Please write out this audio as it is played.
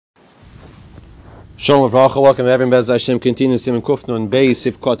Shalom Avracha, welcome to everyone. Bez Hashem continues Siman Kuf Nun Bais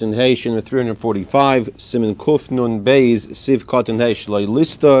Seif Katan Hey Shin 345. Siman Kuf Nun Bais Seif Katan Hey Shloi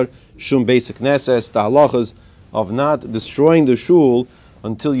Lister Shum Bais Hakneses. The halachas of not destroying the shul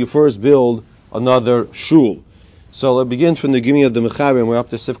until you first build another shul. So it begins from the beginning of the Mechaber and we're up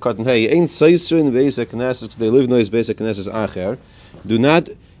to Seif Katan Hey. Ein seif in Bais Hakneses. They live noise Bais Hakneses Acher. Do not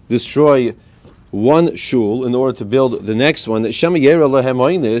destroy one shul in order to build the next one.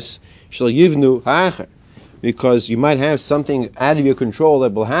 Because you might have something out of your control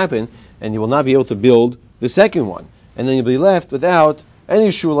that will happen and you will not be able to build the second one. And then you'll be left without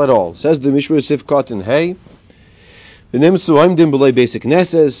any shul at all. Says the Mishna Seif Katan Hey.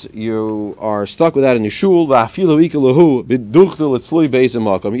 You are stuck without any shul. Even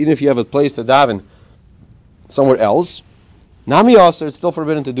if you have a place to daven somewhere else, Nami also, it's still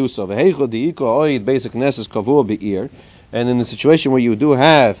forbidden to do so. And in the situation where you do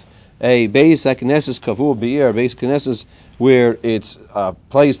have a Bais Hakneses Kavua Be'ir, Bais Hakneses where it's a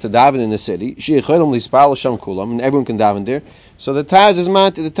place to daven in the city, and everyone can daven there. So the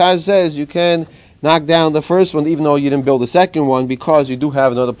Taz says you can knock down the first one even though you didn't build the second one because you do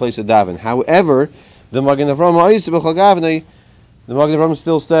have another place to daven. However, the Magen Avraham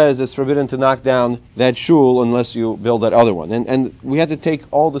still says it's forbidden to knock down that shul unless you build that other one. And we have to take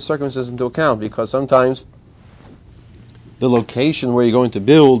all the circumstances into account because sometimes the location where you're going to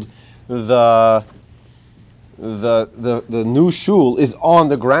build the new shul is on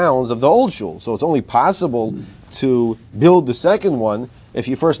the grounds of the old shul. So it's only possible to build the second one if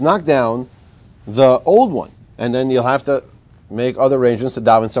you first knock down the old one. And then you'll have to make other arrangements to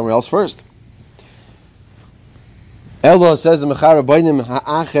daven somewhere else first. Ella says the Mechara Bainim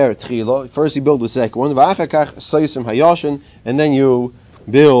Ha'acher Tchila. First you build the second one, V'achakach Soisim Hayashin, and then you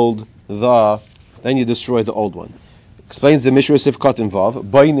destroy the old one. Explains the Mishra Seif Katan Vav,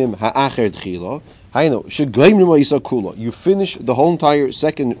 Bainim Ha'acher Tchila. Hayno Shegleimnim Ha'isakula. You finish the whole entire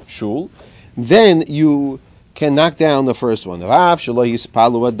second shul, then you can knock down the first one. And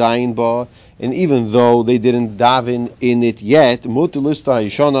even though they didn't daven in it yet,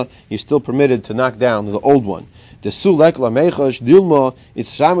 you're still permitted to knock down the old one. The sulek lamechash dilma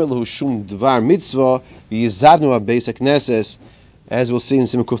itzamelu shum dvar mitzvah v'yizadnu Bais Hakneses, as we'll see in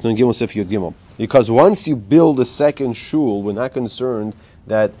Siman Kuf Nun Gimel Seif Yud Gimel. Because once you build the second shul, we're not concerned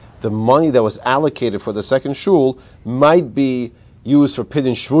that the money that was allocated for the second shul might be used for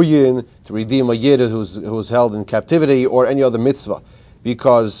pidyon shvuyin, to redeem a yid who's held in captivity, or any other mitzvah.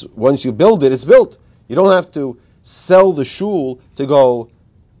 Because once you build it, it's built. You don't have to sell the shul to go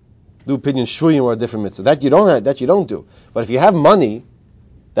do pidyon shvuyim or a different mitzvah. That you don't do. But if you have money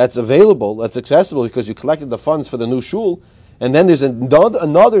that's available, that's accessible because you collected the funds for the new shul, and then there's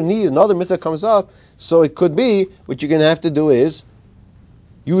another need, another mitzvah comes up, so it could be what you're going to have to do is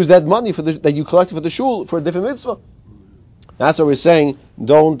use that money that you collected for the shul for a different mitzvah. That's what we're saying.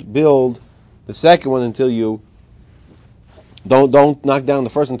 Don't build the second one until you don't knock down the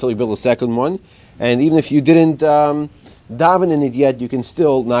first until you build the second one. And even if you didn't daven in it yet, you can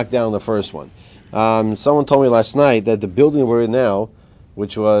still knock down the first one. Someone told me last night that the building we're in now,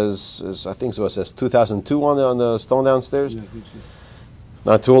 which was, I think it says 2002 on the stone downstairs, yeah,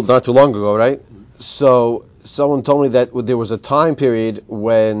 so. not too long ago, right? So someone told me that there was a time period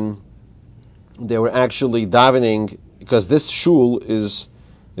when they were actually davening, because this shul is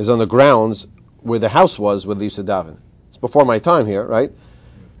on the grounds where the house was where they used to daven. It's before my time here, right?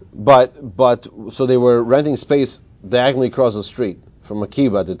 But so they were renting space diagonally across the street from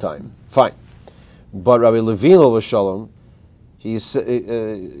Akiba at the time. Fine. But Rabbi Levine over Shalom, I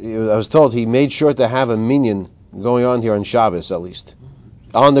was told he made sure to have a minyan going on here on Shabbos at least.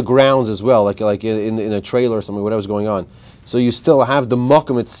 On the grounds as well, like in a trailer or something, whatever's going on. So you still have the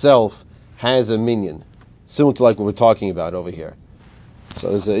Mokum itself has a minyan, similar to like what we're talking about over here.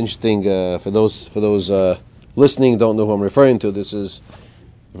 So it's interesting for those listening, don't know who I'm referring to. This is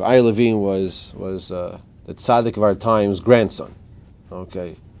Rabbi Levine was the tzaddik of our time's grandson.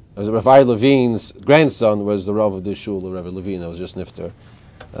 Okay, Rabbi Levine's grandson was the Rav of this shul, the Rabbi Levine that was just nifter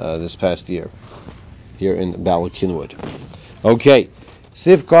this past year here in Balakinwood. Okay,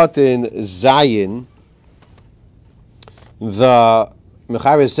 Seif Katan Zayin. The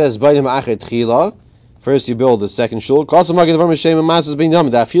Mechaber says, "Bainim Acher Tchila." First, you build the second shul.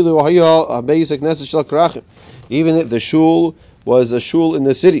 Even if the shul was a shul in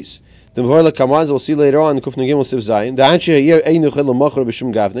the cities. The Berura Kamaz, we'll see later on in Kuf Nun Gimel Seif Zayin,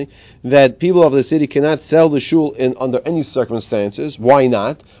 that people of the city cannot sell the shul under any circumstances. Why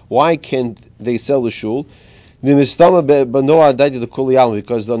not? Why can't they sell the shul? Because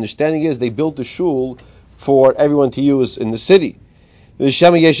the understanding is they built the shul for everyone to use in the city.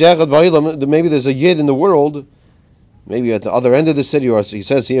 Maybe there's a yid in the world, maybe at the other end of the city, or he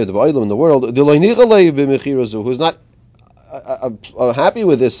says here, the ba'ilam in the world, who's not happy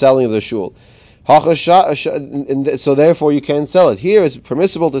with this selling of the shul. So therefore you can't sell it. Here it's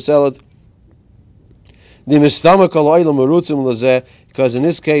permissible to sell it. Because in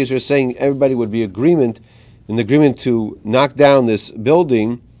this case we're saying everybody would be in agreement to knock down this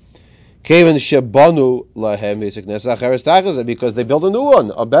building. Because they build a new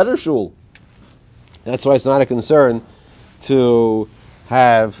one, a better shul. That's why it's not a concern to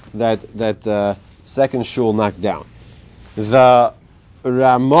have that second shul knocked down. The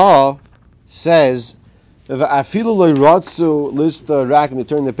Ramah says,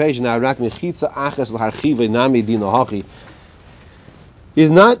 is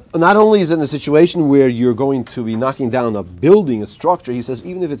not only is it in a situation where you're going to be knocking down a building, a structure. He says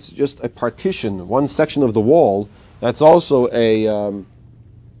even if it's just a partition, one section of the wall, that's also a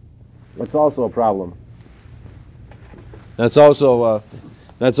problem. That's also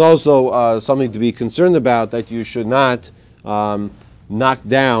something to be concerned about. That you should not knock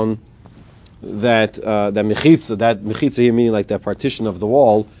down that mechitza. That mechitza here meaning like that partition of the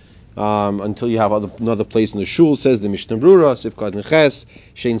wall. Until you have another place in the shul, says the Mishna Berura, seif Hakneses,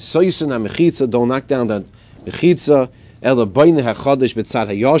 shein soisen ha-mechitza, don't knock down that mechitza, ela bayne ha-chodesh b'tzad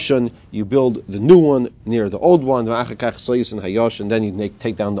ha-yoshan, you build the new one near the old one, v'achakach soisen ha-yoshan, then you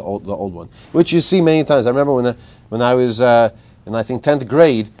take down the old one, which you see many times. I remember when I was in I think 10th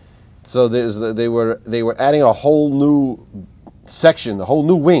grade, so they were adding a whole new section, a whole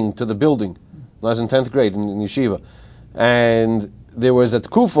new wing to the building. When I was in 10th grade in yeshiva, and there was a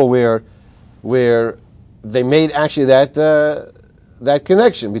tkufa where they made actually that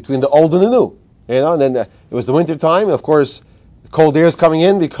connection between the old and the new, and then it was the winter time. Of course, cold air is coming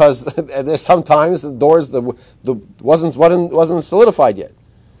in because there's sometimes the doors the wasn't solidified yet,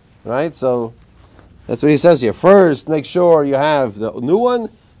 right? So that's what he says here. First, make sure you have the new one,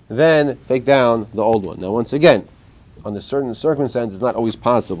 then take down the old one. Now, once again, under certain circumstances, it's not always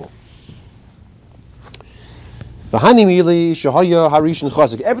possible. Everything we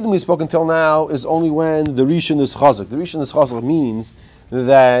spoke until now is only when the rishon is chazak. The rishon is chazak means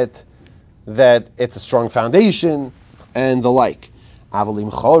that it's a strong foundation and the like. But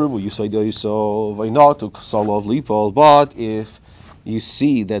if you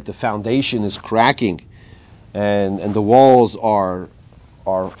see that the foundation is cracking and the walls are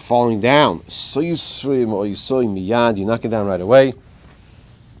falling down, so you knock it down right away.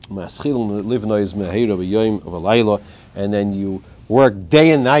 And then you work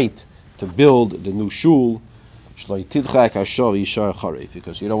day and night to build the new shul,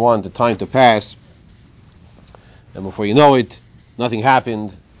 because you don't want the time to pass and before you know it, nothing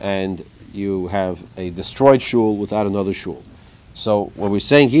happened and you have a destroyed shul without another shul. So what we're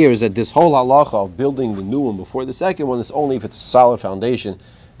saying here is that this whole halacha of building the new one before the second one is only if it's a solid foundation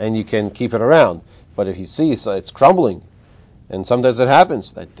and you can keep it around. But if you see so it's crumbling, and sometimes it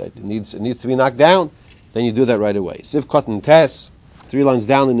happens that it needs to be knocked down, then you do that right away. Seif Cotton Tess, 3 lines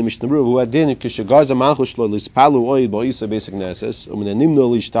down in the Mishna Berura, who had din kishegaza malchus shlo lispalu oid ba'isa Bais Hakneses u'menanimno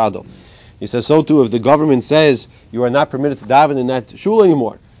lishtadol. He says so too if the government says you are not permitted to daven in that shul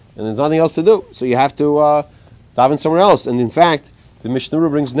anymore, and there's nothing else to do, so you have to daven somewhere else. And in fact, the Mishna Berura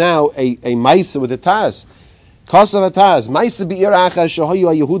brings now a ma'isa with a taz. Kasav ataz ma'isa bi'ir achas shahayu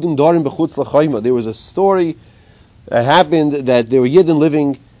haYehudim darim b'chutz l'chayma. There was a story that happened that there were Yidden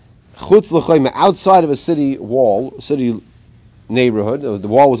living chutz l'chayma, outside of a city wall, city neighborhood. The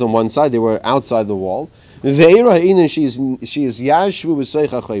wall was on one side; they were outside the wall. And then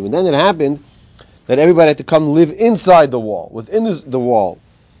it happened that everybody had to come live inside the wall, within the wall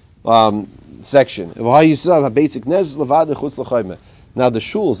section. Now the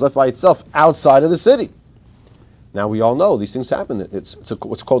shul is left by itself outside of the city. Now we all know these things happen. It's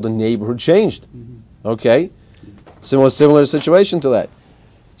what's called a neighborhood changed. Okay. Similar situation to that.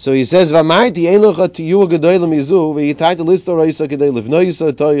 So he says, "V'amarti elocha tiyuah gedolah mizu v'yitayta listo roisa kedei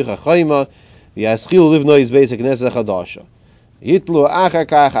livnoisa toich hachayma v'yaschil livnois Bais Hakneses chadasha yitlu achar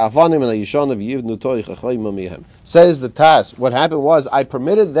kach avanim and yishana v'yivnu toich hachayma mihem." Says the Taz, what happened was I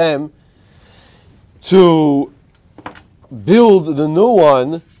permitted them to build the new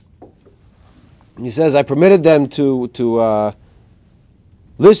one. He says I permitted them to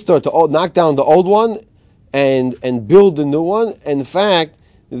knock down the old one and build the new one. In fact,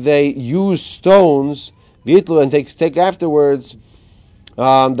 they use stones, and take afterwards the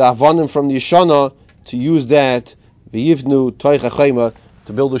avonim from the Yishana to use that v'yivnu toich hachayma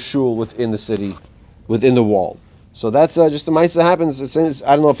to build a shul within the city, within the wall. So that's just the mitzvah that happens.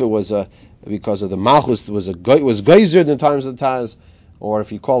 I don't know if it was because of the malchus, it was geyser in the times of the Taz, or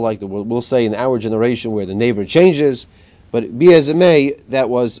if you call like we'll say in our generation where the neighbor changes. But be as it may, that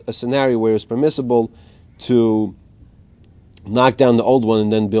was a scenario where it was permissible to knock down the old one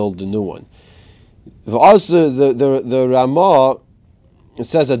and then build the new one. Also, the Ramah, it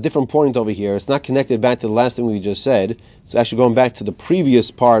says a different point over here. It's not connected back to the last thing we just said. It's actually going back to the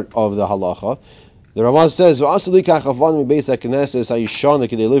previous part of the halacha. The Ramah says, also to take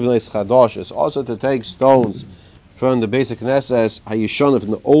stones from the Bais Hakneses, Hayishana,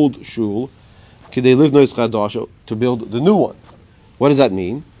 from the old shul, to build the new one. What does that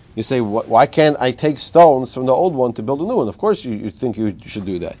mean? You say, why can't I take stones from the old one to build a new one? Of course you think you should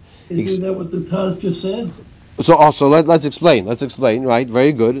do that. Isn't that what the Taz just said? So also let's explain. Right?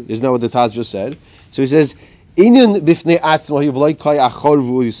 Very good. Isn't that what the Taz just said? So he says,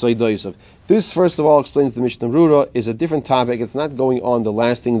 this first of all explains the Mishna Berura is a different topic. It's not going on the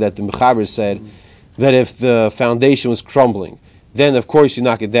last thing that the Mechaber said, that if the foundation was crumbling, then of course you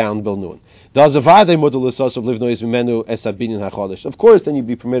knock it down and build a new one. Of course, then you'd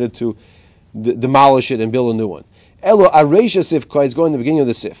be permitted to demolish it and build a new one. Elo Areisha Sifka is going to the beginning of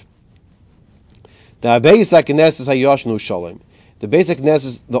the Sif. The Bais Hakneses Hayashnu Shalom. The Bais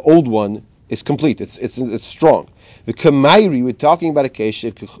Hakneses, the old one, is complete. It's strong. The Kamairi, we're talking about a case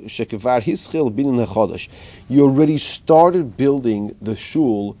Shekevar Hischil Bin Chodesh. You already started building the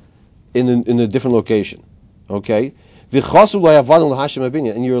shul in a different location. Okay?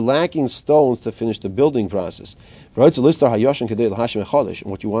 And you're lacking stones to finish the building process. And what you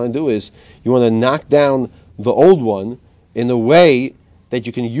want to do is you want to knock down the old one in a way that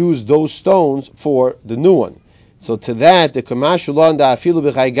you can use those stones for the new one. So to that, the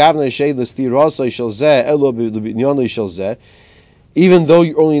even though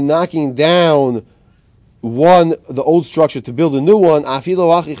you're only knocking down the old structure to build a new one,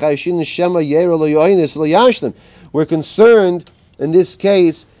 we're concerned in this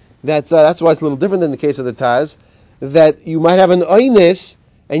case that's why it's a little different than the case of the Taz, that you might have an oynis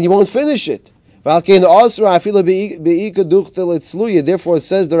and you won't finish it. Therefore, it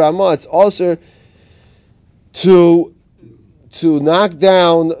says the Ramah, it's also to knock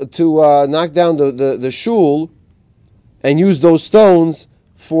down the shul and use those stones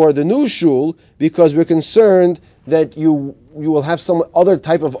for the new shul, because we're concerned that you will have some other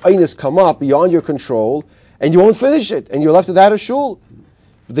type of oynis come up beyond your control, and you won't finish it, and you're left without a shul.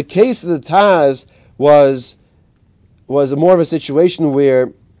 The case of the Taz was more of a situation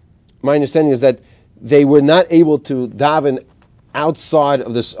where my understanding is that they were not able to daven outside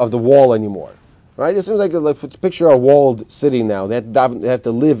of the wall anymore. Right? It seems like picture a walled city now. They have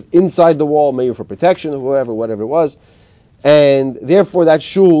to live inside the wall, maybe for protection or whatever it was, and therefore that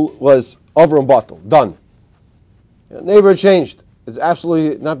shul was over and bottled, done. Neighbor changed. It's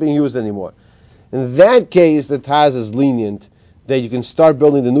absolutely not being used anymore. In that case, the Taz is lenient that you can start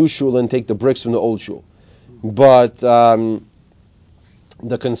building the new shul and take the bricks from the old shul. But the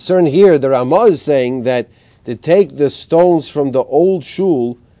concern here, the Ramah is saying that to take the stones from the old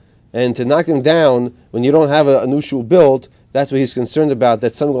shul and to knock them down when you don't have a new shul built, that's what he's concerned about,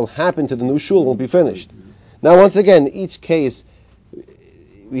 that something will happen to the new shul, won't be finished. Now, once again, each case,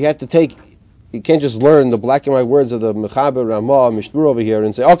 we have to take, you can't just learn the black and white words of the Mechaber, Ramah, Mishna over here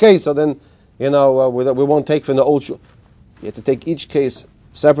and say, okay, so then, we won't take from the old shul. You have to take each case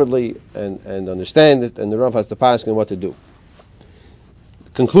separately and understand it, and the Rav has to pass on what to do.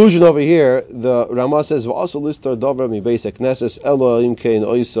 Conclusion over here, the Ramah says, you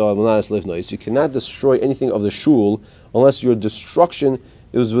cannot destroy anything of the shul unless your destruction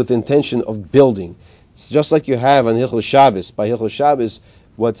is with intention of building. It's just like you have on Hilchos Shabbos. By Hilchos Shabbos,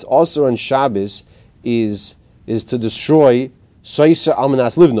 what's also on Shabbos is to destroy seif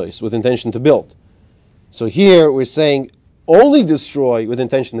almanas livnois, with intention to build. So here we're saying only destroy with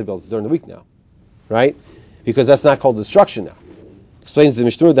intention to build. It's during the week now, right? Because that's not called destruction now. Explains the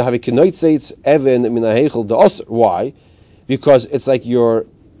Mishna that have a kenoitzeitz even min ha'heichel da'aser. Why? Because it's like you're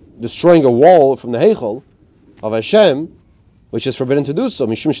destroying a wall from the heichel of Hashem, which is forbidden to do so.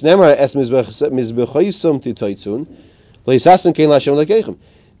 Mishum shneimar es mizbechaisum titoitzun leisasun kein l'Hashem lekechem.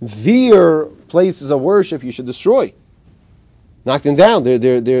 Their places of worship you should destroy. Knock them down.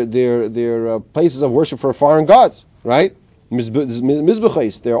 They're places of worship for foreign gods, right?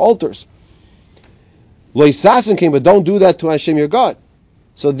 Mizbechais, they're altars. Leisasun came, but don't do that to Hashem your God.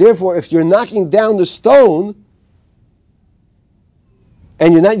 So therefore, if you're knocking down the stone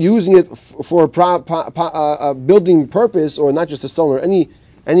and you're not using it for a building purpose, or not just a stone, or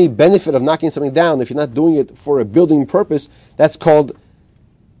any benefit of knocking something down, if you're not doing it for a building purpose, that's called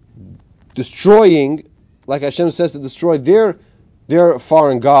destroying, like Hashem says, to destroy their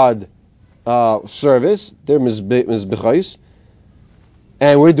foreign god service, their mizbechais.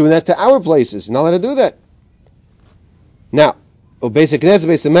 and we're doing that to our places. You're not allowed to do that. Now, Beis Hakneses,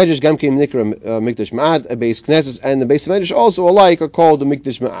 Beis Medrash, Gam Kim Nikra Mikdash Ma'at, Beis Knesses, and the Beis Medrash also alike are called the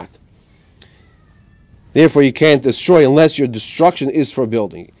Mikdash Ma'at. Therefore, you can't destroy unless your destruction is for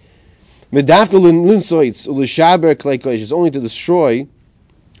building. It's only to destroy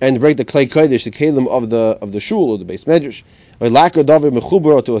and break the klei kodesh, the kalim of the shul or the Beis Medrash, or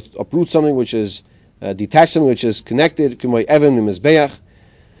to uproot something which is detach something which is connected. As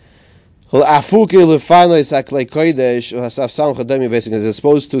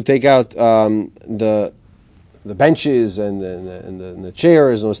opposed to take out the benches and the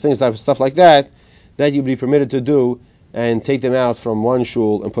chairs and those things, type of stuff like that you'd be permitted to do, and take them out from one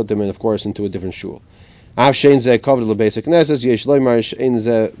shul and put them in, of course, into a different shul. Even though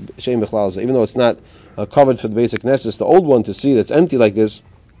it's not covered for the Beis Hakneses, the old one to see that's empty like this,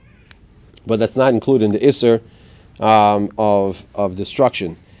 but that's not included in the Isser of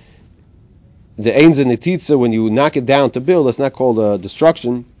destruction. The Ein Zenititza, when you knock it down to build, that's not called a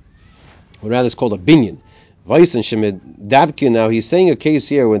destruction, but rather it's called a binyan. Bais and Shemid Dabkin. Now he's saying a case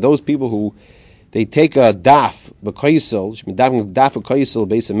here when those people who they take a daf b'koyisel, daf b'koyisel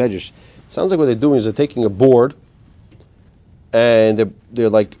Beis Medrash. Sounds like what they're doing is they're taking a board and they're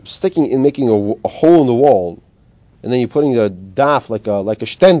like making a hole in the wall, and then you're putting a daf like a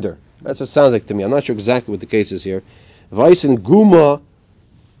stender. That's what it sounds like to me. I'm not sure exactly what the case is here. Vaysin guma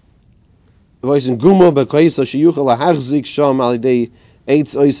b'koyisel sheyuchel lahachzik sham alidei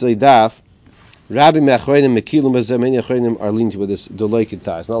eitz oisei daf. Rabbi me'achreinim mekilim bezeh many achreinim are leaning with this deloiket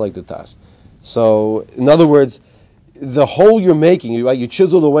tas, not like the tas. So, in other words, the hole you're making, you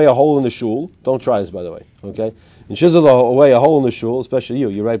chisel away a hole in the shul. Don't try this, by the way. Okay, you chisel away a hole in the shul, especially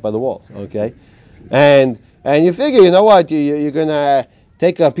you're right by the wall. Okay, and you figure, you know what, you're gonna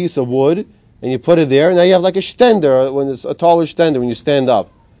take a piece of wood and you put it there. And now you have like a stender, when it's a taller stender when you stand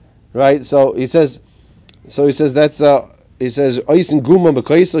up, right? So he says that's he says oisin guma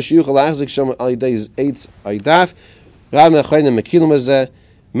b'koisel shiyuchal achzik sham alidei eitz aidaf Rabbi achreinim mekilim bezeh.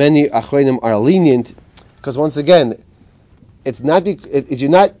 Many achreinim are lenient because once again, you're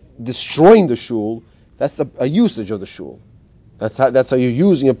not destroying the shul. That's a usage of the shul. That's how you're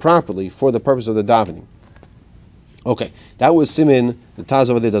using it properly for the purpose of the davening. Okay, that was Simin. The Taz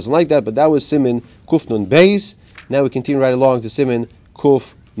over there doesn't like that, but that was Simin Kuf Nun Bais. Now we continue right along to Simin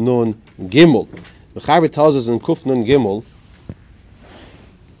Kuf Nun Gimel. The Mechaber tells us in Kuf Nun Gimel,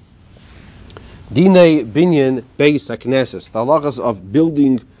 Dinei Binyan Bais Hakneses, the halachas of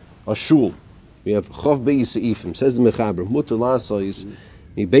building a shul. We have Chov Beis Seifim. Says the Mechaber, Mutar Lasois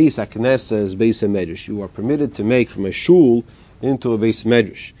Mi Beis Hakneses Beis Medrash. You are permitted to make from a shul into a Beis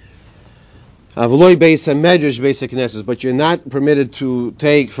Medrash. Avaloi Beis Medrash Beis Hakneses, but you're not permitted to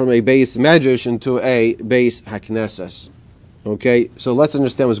take from a Beis Medrash into a Beis Hakneses. Okay, so let's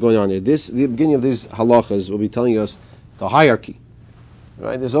understand what's going on here. The beginning of these halachas will be telling us the hierarchy.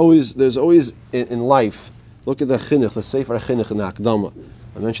 Right? There's always in life. Look at the chinuch, the seif chinuch and the hakdama.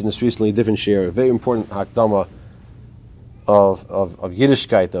 I mentioned this recently, a different share, a very important hakdama of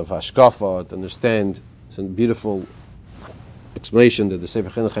Yiddishkeit, of hashkafa, to understand some beautiful explanation that the seif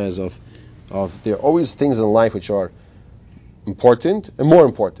chinuch has of there are always things in life which are important and more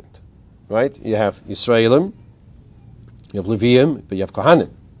important. Right? You have Yisraelim, you have Leviim, but you have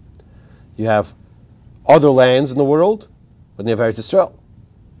Kohanim. You have other lands in the world, but you have Eretz Yisrael.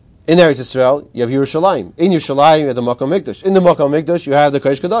 In Eretz Yisrael, you have Yerushalayim. In Yerushalayim, you have the Makam Mikdash. In the Makam Mikdash, you have the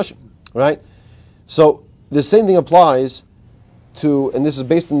Kodesh Kodashim. Right? So, the same thing applies to, and this is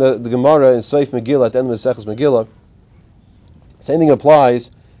based on the Gemara in Seif Megillah, at the end of the Seches Megillah, same thing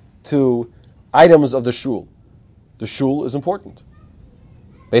applies to items of the shul. The shul is important.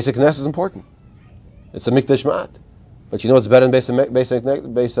 Basic Knesset is important. It's a Mikdash Ma'at. But you know what's better than Bais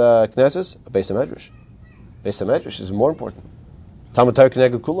Knesses? A Bais Medrash. Bais Medrash is more important. Talmud Torah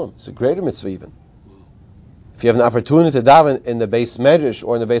Keneged Kulam. It's a greater mitzvah even. If you have an opportunity to daven in the Bais Medrash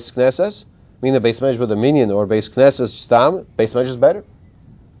or in the Bais Knesses, meaning the Bais Medrash with a minyan or Bais Knesses stam, Bais Medrash is better.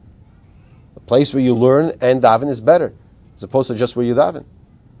 A place where you learn and daven is better, as opposed to just where you daven.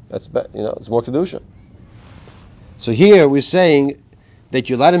 That's it's more kedusha. So here we're saying that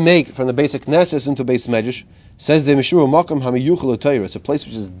you're allowed to make from the Bais Knesses into Bais Medrash. Says the Mishra Makam Hamiyuchel Torah. It's a place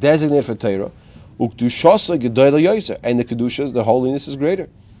which is designated for Torah. Ukdushasa Gedoyla Yoser, and the kedusha, the holiness is greater.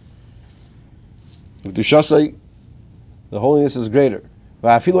 Ukdushasa, the holiness is greater.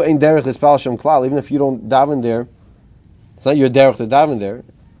 Va'afilu ein derech lispal Shem klal. Even if you don't daven there, it's not your derech to daven there.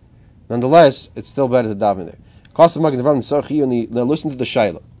 Nonetheless, it's still better to daven there. Listen to the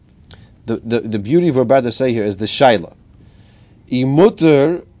shaila. The beauty of what we're about to say here is the shaila.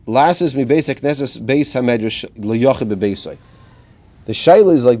 Imuter lasis mi Beis Hakneses Beis Hamedrash loyochid bebeisai. The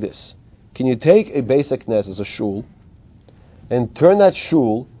shaila is like this: can you take a Bais Hakneses, a shul, and turn that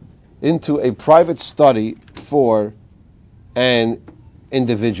shul into a private study for an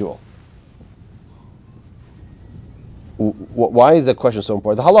individual? Why is that question so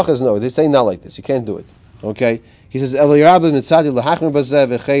important? The halacha is no. They say not like this. You can't do it. Okay? He says, El Yerabba mitzadi l'hachmer bazeh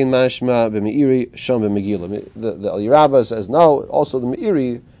v'chein mashma b'meiri sham b'megillah. The El Yerabba says no. Also the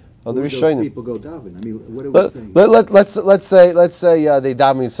meiri of the Rishonim. People go daven. I mean, what are we saying? Let's say they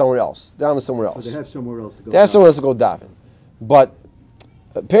daven somewhere else. Daven somewhere else. They have somewhere else to go. They have somewhere else to go daven. But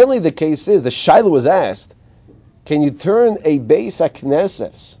apparently the case is, the shaila was asked, can you turn a Bais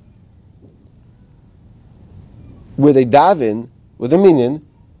Hakneses where they daven with a minyan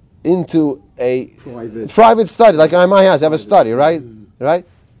into a private study, like in my house, I have a study, right? Right?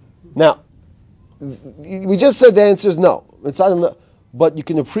 Now, we just said the answer is no. It's not, but you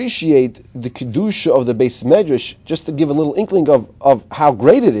can appreciate the kedusha of the Beis Medrash, just to give a little inkling of how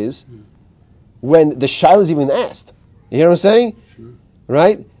great it is when the shaila is even asked. You hear what I'm saying? Sure.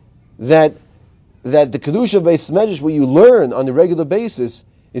 Right? That the kedusha of Beis Medrash, what you learn on a regular basis,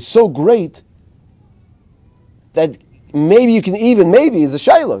 is so great that maybe you can even, maybe it's a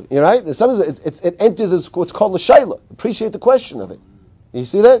shaila, you know, right? Sometimes it enters as what's called a shaila. Appreciate the question of it. You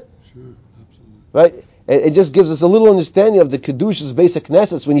see that? Sure, absolutely. Right? It just gives us a little understanding of the kedushas Bais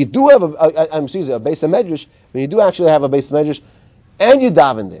Hakneses. When you do have a Bais Medrash, when you do actually have a Bais Medrash, and you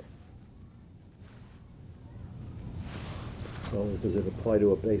daven there. Well, does it apply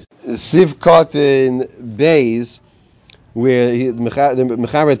to a base? Sivkot in Bais, where the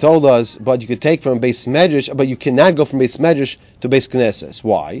Mechaber told us, but you could take from Bais Medrash, but you cannot go from Bais Medrash to Bais Knesses.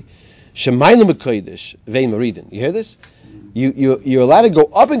 Why? Shemaynu Mekodesh vein Meridin. You hear this? You're allowed to go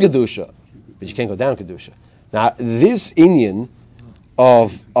up in Kedusha, but you can't go down in Kedusha. Now, this inyan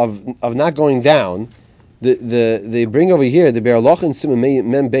of not going down, they bring over here, the Berura and Simon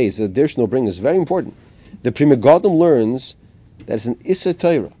Mem Bais, the Dirshu will bring, is very important. The Pri Megadim learns that it's an Issa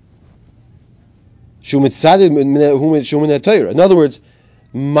Torah. In other words,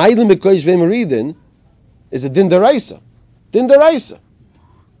 Mailim Mekodesh vein Meridin is a Din Daraisa. Din Daraisa.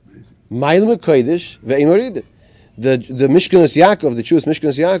 Mailim Mekodesh vein Meridin. The Mishkanas Yaakov, the Jewish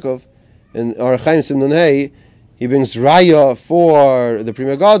Mishkanas Yaakov, and Arachaim Simnon Hey, he brings Raya for the Pri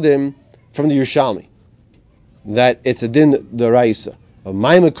Megadim from the Yerushalmi, that it's a Din Daraisa of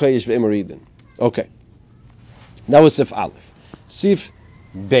Mailim Mekodesh vein Meridin. Okay, that was Sif Aleph. Sif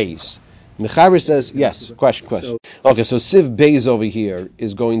Beis. Mechaber says, yes, question. Okay, so Siv Beis over here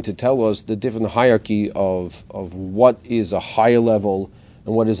is going to tell us the different hierarchy of what is a higher level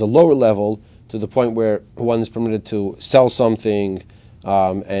and what is a lower level, to the point where one is permitted to sell something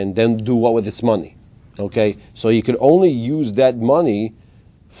and then do what with its money. Okay, so you could only use that money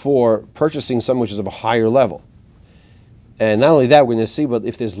for purchasing something which is of a higher level. And not only that, we're going to see, but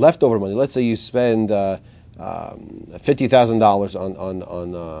if there's leftover money, let's say you spend $50,000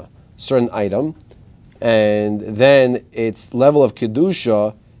 on certain item, and then its level of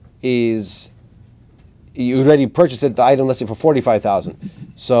kedusha is, you already purchased it, the item, let's say, for $45,000.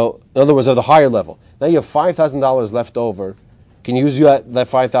 So, in other words, of the higher level. Now you have $5,000 left over. Can you use that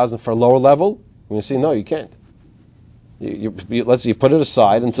 $5,000 for a lower level? We're going to say no, you can't. Let's say you put it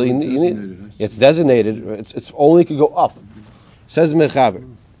aside until you need it. It's designated. It's only could go up. Says the Mechaber.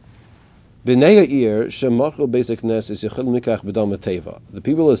 The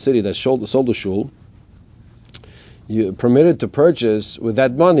people of the city that sold the shul, you permitted to purchase with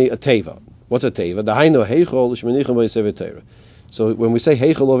that money a teva. What's a teva? So when we say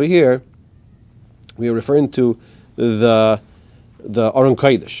heichel over here, we are referring to the Aron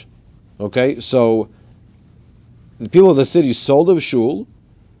Kodesh. Okay, so the people of the city sold the shul.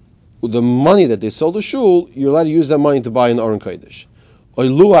 The money that they sold the shul, you're allowed to use that money to buy an Aron Kodesh. Or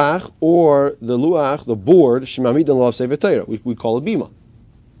luach, or the board, shemamid and love sefer Torah, we call it bima.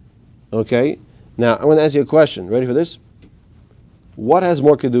 Okay. Now I'm going to ask you a question. Ready for this? What has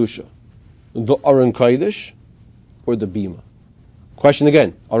more kedusha, the Aron Kodesh or the bima? Question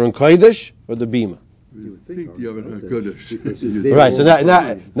again: Aron Kodesh or the bima? You would think the Aron Kodesh. Right. So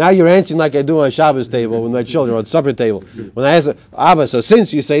now you're answering like I do on Shabbos table with my children, or the supper table. When I ask Abba, so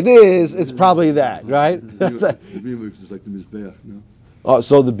since you say this, it's probably that, right? The bima is like the mizbeach, no?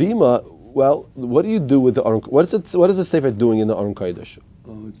 So the bima, well, what do you do with the Aron? What is the sefer doing in the Aron Kodesh?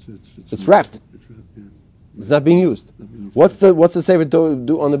 Oh, it's wrapped. It's wrapped, yeah. It's not being used. What's the sefer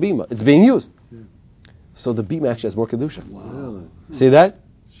do on the bima? It's being used. Yeah. So the bima actually has more kedusha. Wow. See that?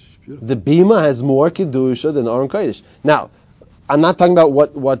 The bima has more kedusha than Aron Kodesh. Now, I'm not talking about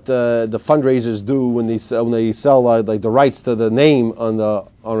what the fundraisers do when they sell like the rights to the name on the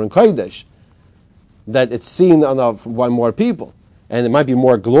Aron Kodesh, that it's seen by more people. and it might be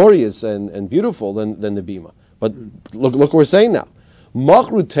more glorious and beautiful than the bima. But look what we're saying now.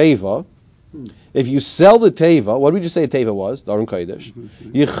 Machru teva. If you sell the teva, what did we just say a teva was? Daron kodesh.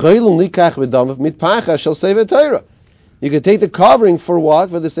 Yichaylu likach v'damav mitpachas shel seif Torah. You could take the covering for what?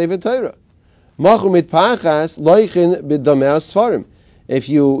 For the seif Torah. Machru mitpachas loichin b'damei sfarim. If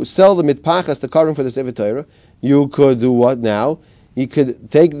you sell the mitpachas, the covering for the seif Torah, you could do what now? You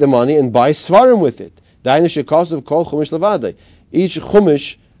could take the money and buy svarim with it. Dainu shekasav kol chumash levadei. Each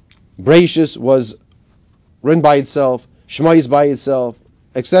chumash, Bereshis, was written by itself, Shema is by itself,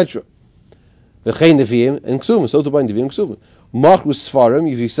 etc. V'chein neviim and ksuvim. So to buy neviim and ksuvim. Machru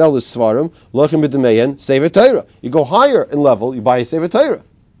svarim. If you sell the svarim, lochem b'demeyan seif Torah. You go higher in level. You buy a seif Torah.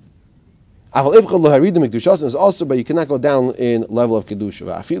 Aval ibchad laharidim mikdushas is also, but you cannot go down in level of kedusha.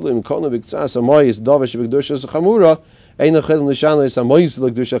 V'afilu im kona b'ktsas amoyis davish b'kedusha chamura ein achedem l'shana is amoyis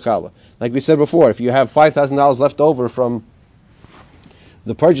l'kedusha chala. Like we said before, if you have $5,000 left over from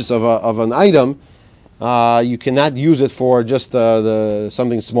the purchase of an item, you cannot use it for just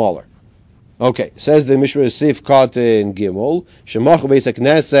something smaller. Okay, says the Mishna seif in Gimel, Shemach Bais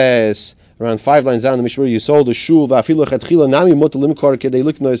Hakneses, around 5 lines down the Mishna, you sold a shul, v'afilu chetchila nami mut limkar kedei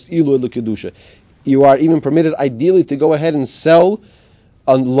liknos ilu l'kedusha. You are even permitted, ideally, to go ahead and sell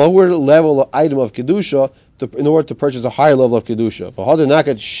a lower level item of kedusha in order to purchase a higher level of kedusha.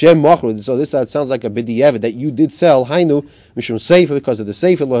 So this sounds like a b'diavad that you did sell. Hainu mishum seif, because of the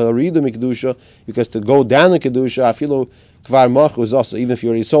seif laharidu mikdusha, because to go down in kedusha afilu kvar machru is also, even if you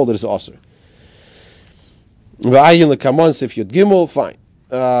already sold it, it's also. V'ayin lekamon if you'd gimel, fine.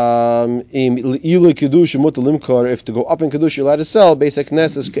 If to go up in kedusha you're allowed to sell, basic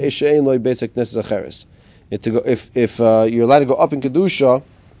Hakneses ke'eshein loy basic Hakneses acheres. If you're allowed to go up in kedusha,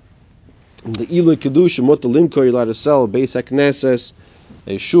 the ilu kedusha mut limkor, you're allowed to sell Bais Hakneses,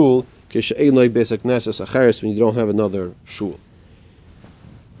 a shul, ke'eshein loy basic Hakneses acheres, when you don't have another shul.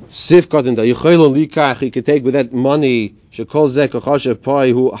 Sifkat in the yichaylo likach, you can take with that money. Shekol zeh kachashav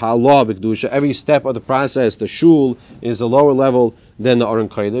pai hu halah b'kedusha. Every step of the process, the shul is a lower level than the Aron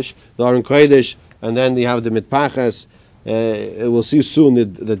Kodesh. The Aron Kodesh, and then you have the mitpachas. We'll see soon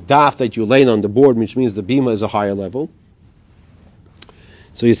the daf that you lay on the board, which means the bima is a higher level.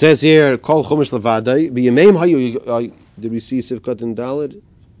 So he says here, kol chumash levadai b'yameim hayu. Did we see Sifkat in Daled?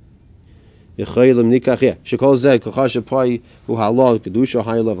 Yichaylim nikach. Yeah. Shekol zeh kachashav pai hu halah kedusha,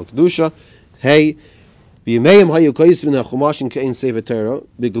 higher level kedusha. Hey. In those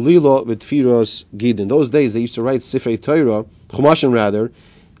days, they used to write Sifrei Torah, Chumashim rather,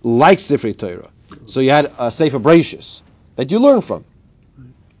 like Sifrei Torah. So you had a seif Bereshis that you learn from,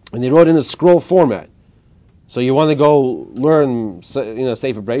 and they wrote in a scroll format. So you want to go learn,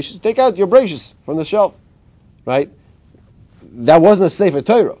 seif Bereshis? Take out your Bereshis from the shelf, right? That wasn't a seif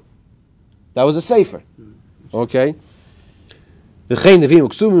Torah. That was a sefer. Okay. So even the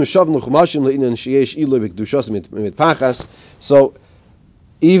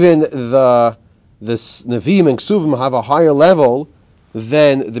Nevi'im and Ksuvim have a higher level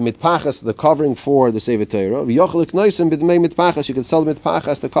than the mitpachas, the covering for the seif Torah. You can sell the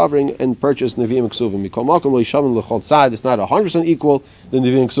mitpachas, the covering, and purchase Nevi'im and Ksuvim. It's not 100% equal, the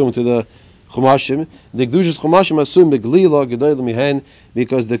Nevi'im and Ksuvim to the Chumashim. The Kedushas Chumashim assume beglila gedolim mihen,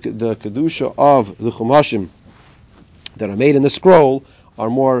 because the Kedusha of the Chumashim that are made in the scroll are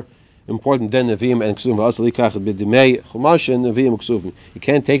more important than Nevi'im and Ksuvim. You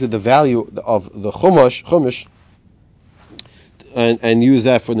can't take the value of the Chumash and use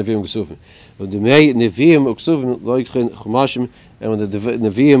that for Nevi'im and Ksuvim. And when the Nevi'im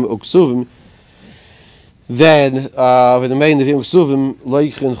and Ksuvim, then when the main Nevi'im and Ksuvim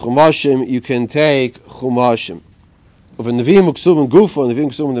loichin Chumashim, you can take Chumashim. When Nevi'im and Ksuvim gufa, Nevi'im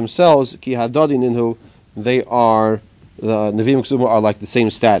and Ksuvim themselves, ki hadadin inhu, they are, the Nevi'im and Ksuvim are like the same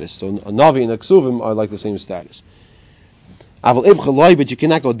status. So a Navi and a Ksuvim are like the same status. Aval ibchaloi, but you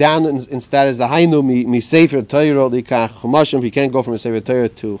cannot go down in status. The Hainu mi sefer Torah likach Chumashim. You can't go from a sefer Torah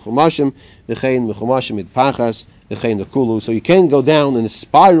to Chumashim. V'chein v'Chumashim mit pachas. V'chein l'kulu. So you can't go down in a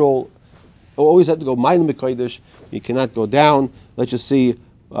spiral. You always have to go ma'alim b'kodesh. You cannot go down. Let's just see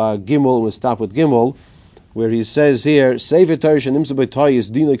Gimel. We'll stop with Gimel, where he says here, sefer Torah shenimsu b'toy is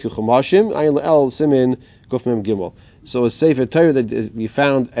dinah k'Chumashim. Ayin l'el simin kuf mem Gimel. So a sefer Torah that we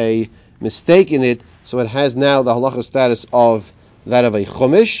found a mistake in it, so it has now the halacha status of that of a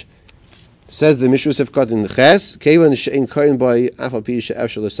chumash. Says the Mishna Sifkat in Ches, Kevan she'en koyin by afal pi she'ef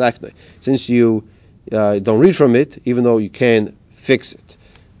shel saknei. Since you don't read from it, even though you can fix it.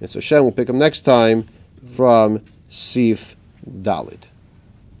 And so Shem will pick up next time from Sif Dalid.